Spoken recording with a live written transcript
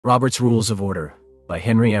Robert's Rules of Order by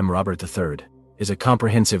Henry M. Robert III is a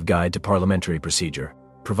comprehensive guide to parliamentary procedure,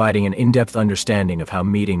 providing an in-depth understanding of how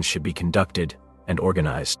meetings should be conducted and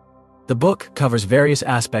organized. The book covers various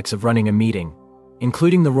aspects of running a meeting,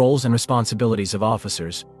 including the roles and responsibilities of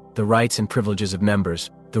officers, the rights and privileges of members,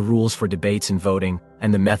 the rules for debates and voting,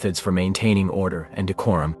 and the methods for maintaining order and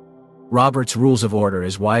decorum. Robert's Rules of Order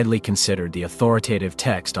is widely considered the authoritative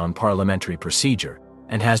text on parliamentary procedure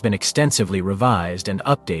and has been extensively revised and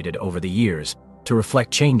updated over the years to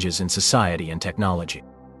reflect changes in society and technology.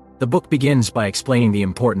 The book begins by explaining the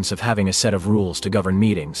importance of having a set of rules to govern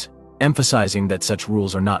meetings, emphasizing that such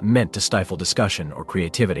rules are not meant to stifle discussion or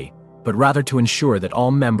creativity, but rather to ensure that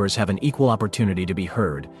all members have an equal opportunity to be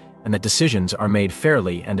heard and that decisions are made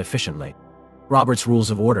fairly and efficiently. Robert's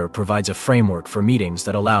Rules of Order provides a framework for meetings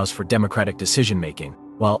that allows for democratic decision-making,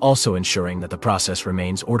 while also ensuring that the process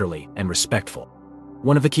remains orderly and respectful.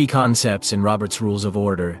 One of the key concepts in Robert's Rules of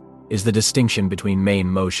Order is the distinction between main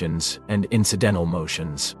motions and incidental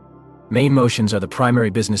motions. Main motions are the primary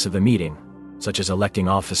business of the meeting, such as electing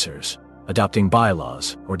officers, adopting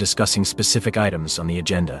bylaws, or discussing specific items on the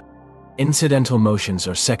agenda. Incidental motions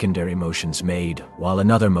are secondary motions made while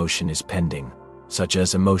another motion is pending, such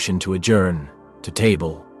as a motion to adjourn, to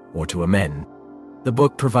table, or to amend. The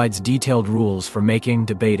book provides detailed rules for making,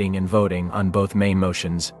 debating, and voting on both main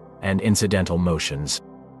motions and incidental motions.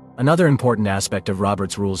 Another important aspect of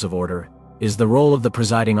Robert's Rules of Order is the role of the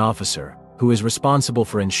presiding officer, who is responsible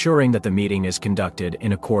for ensuring that the meeting is conducted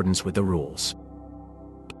in accordance with the rules.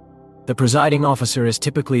 The presiding officer is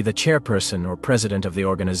typically the chairperson or president of the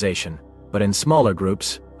organization, but in smaller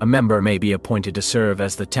groups, a member may be appointed to serve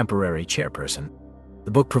as the temporary chairperson.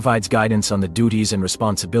 The book provides guidance on the duties and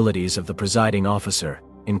responsibilities of the presiding officer,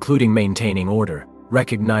 including maintaining order,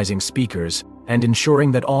 recognizing speakers, and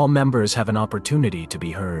ensuring that all members have an opportunity to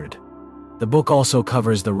be heard. The book also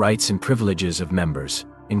covers the rights and privileges of members,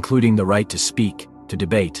 including the right to speak, to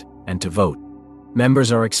debate, and to vote.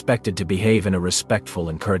 Members are expected to behave in a respectful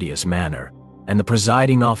and courteous manner, and the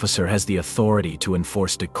presiding officer has the authority to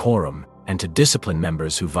enforce decorum and to discipline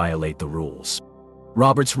members who violate the rules.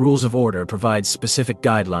 Robert's Rules of Order provides specific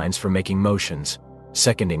guidelines for making motions,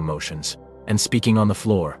 seconding motions, and speaking on the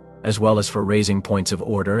floor, as well as for raising points of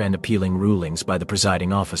order and appealing rulings by the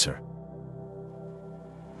presiding officer.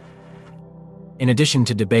 In addition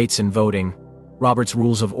to debates and voting, Robert's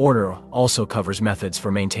Rules of Order also covers methods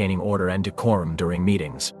for maintaining order and decorum during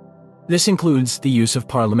meetings. This includes the use of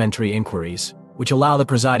parliamentary inquiries, which allow the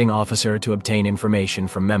presiding officer to obtain information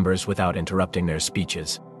from members without interrupting their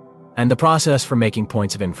speeches, and the process for making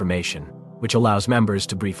points of information, which allows members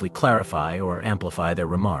to briefly clarify or amplify their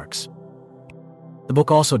remarks. The book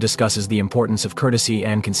also discusses the importance of courtesy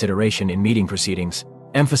and consideration in meeting proceedings,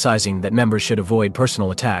 emphasizing that members should avoid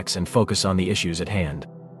personal attacks and focus on the issues at hand.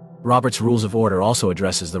 Robert's Rules of Order also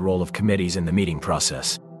addresses the role of committees in the meeting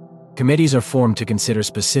process. Committees are formed to consider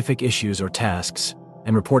specific issues or tasks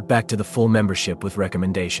and report back to the full membership with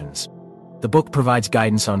recommendations. The book provides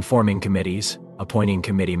guidance on forming committees, appointing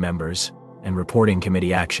committee members, and reporting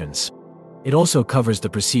committee actions. It also covers the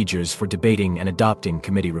procedures for debating and adopting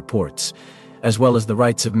committee reports, as well as the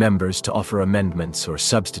rights of members to offer amendments or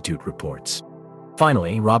substitute reports.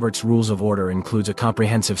 Finally, Robert's Rules of Order includes a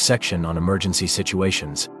comprehensive section on emergency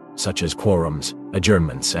situations, such as quorums,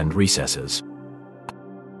 adjournments, and recesses.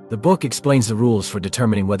 The book explains the rules for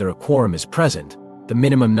determining whether a quorum is present, the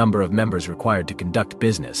minimum number of members required to conduct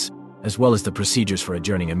business, as well as the procedures for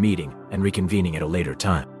adjourning a meeting and reconvening at a later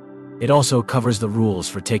time. It also covers the rules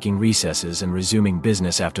for taking recesses and resuming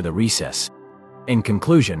business after the recess. In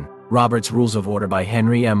conclusion, Robert's Rules of Order by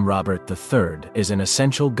Henry M. Robert III is an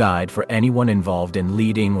essential guide for anyone involved in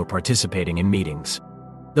leading or participating in meetings.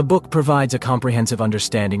 The book provides a comprehensive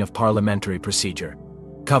understanding of parliamentary procedure,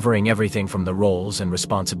 covering everything from the roles and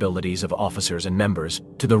responsibilities of officers and members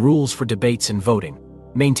to the rules for debates and voting,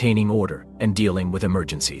 maintaining order, and dealing with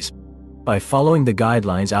emergencies. By following the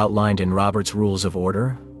guidelines outlined in Robert's Rules of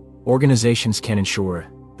Order, organizations can ensure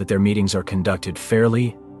that their meetings are conducted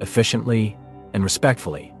fairly, efficiently, and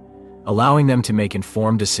respectfully, allowing them to make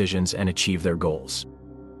informed decisions and achieve their goals.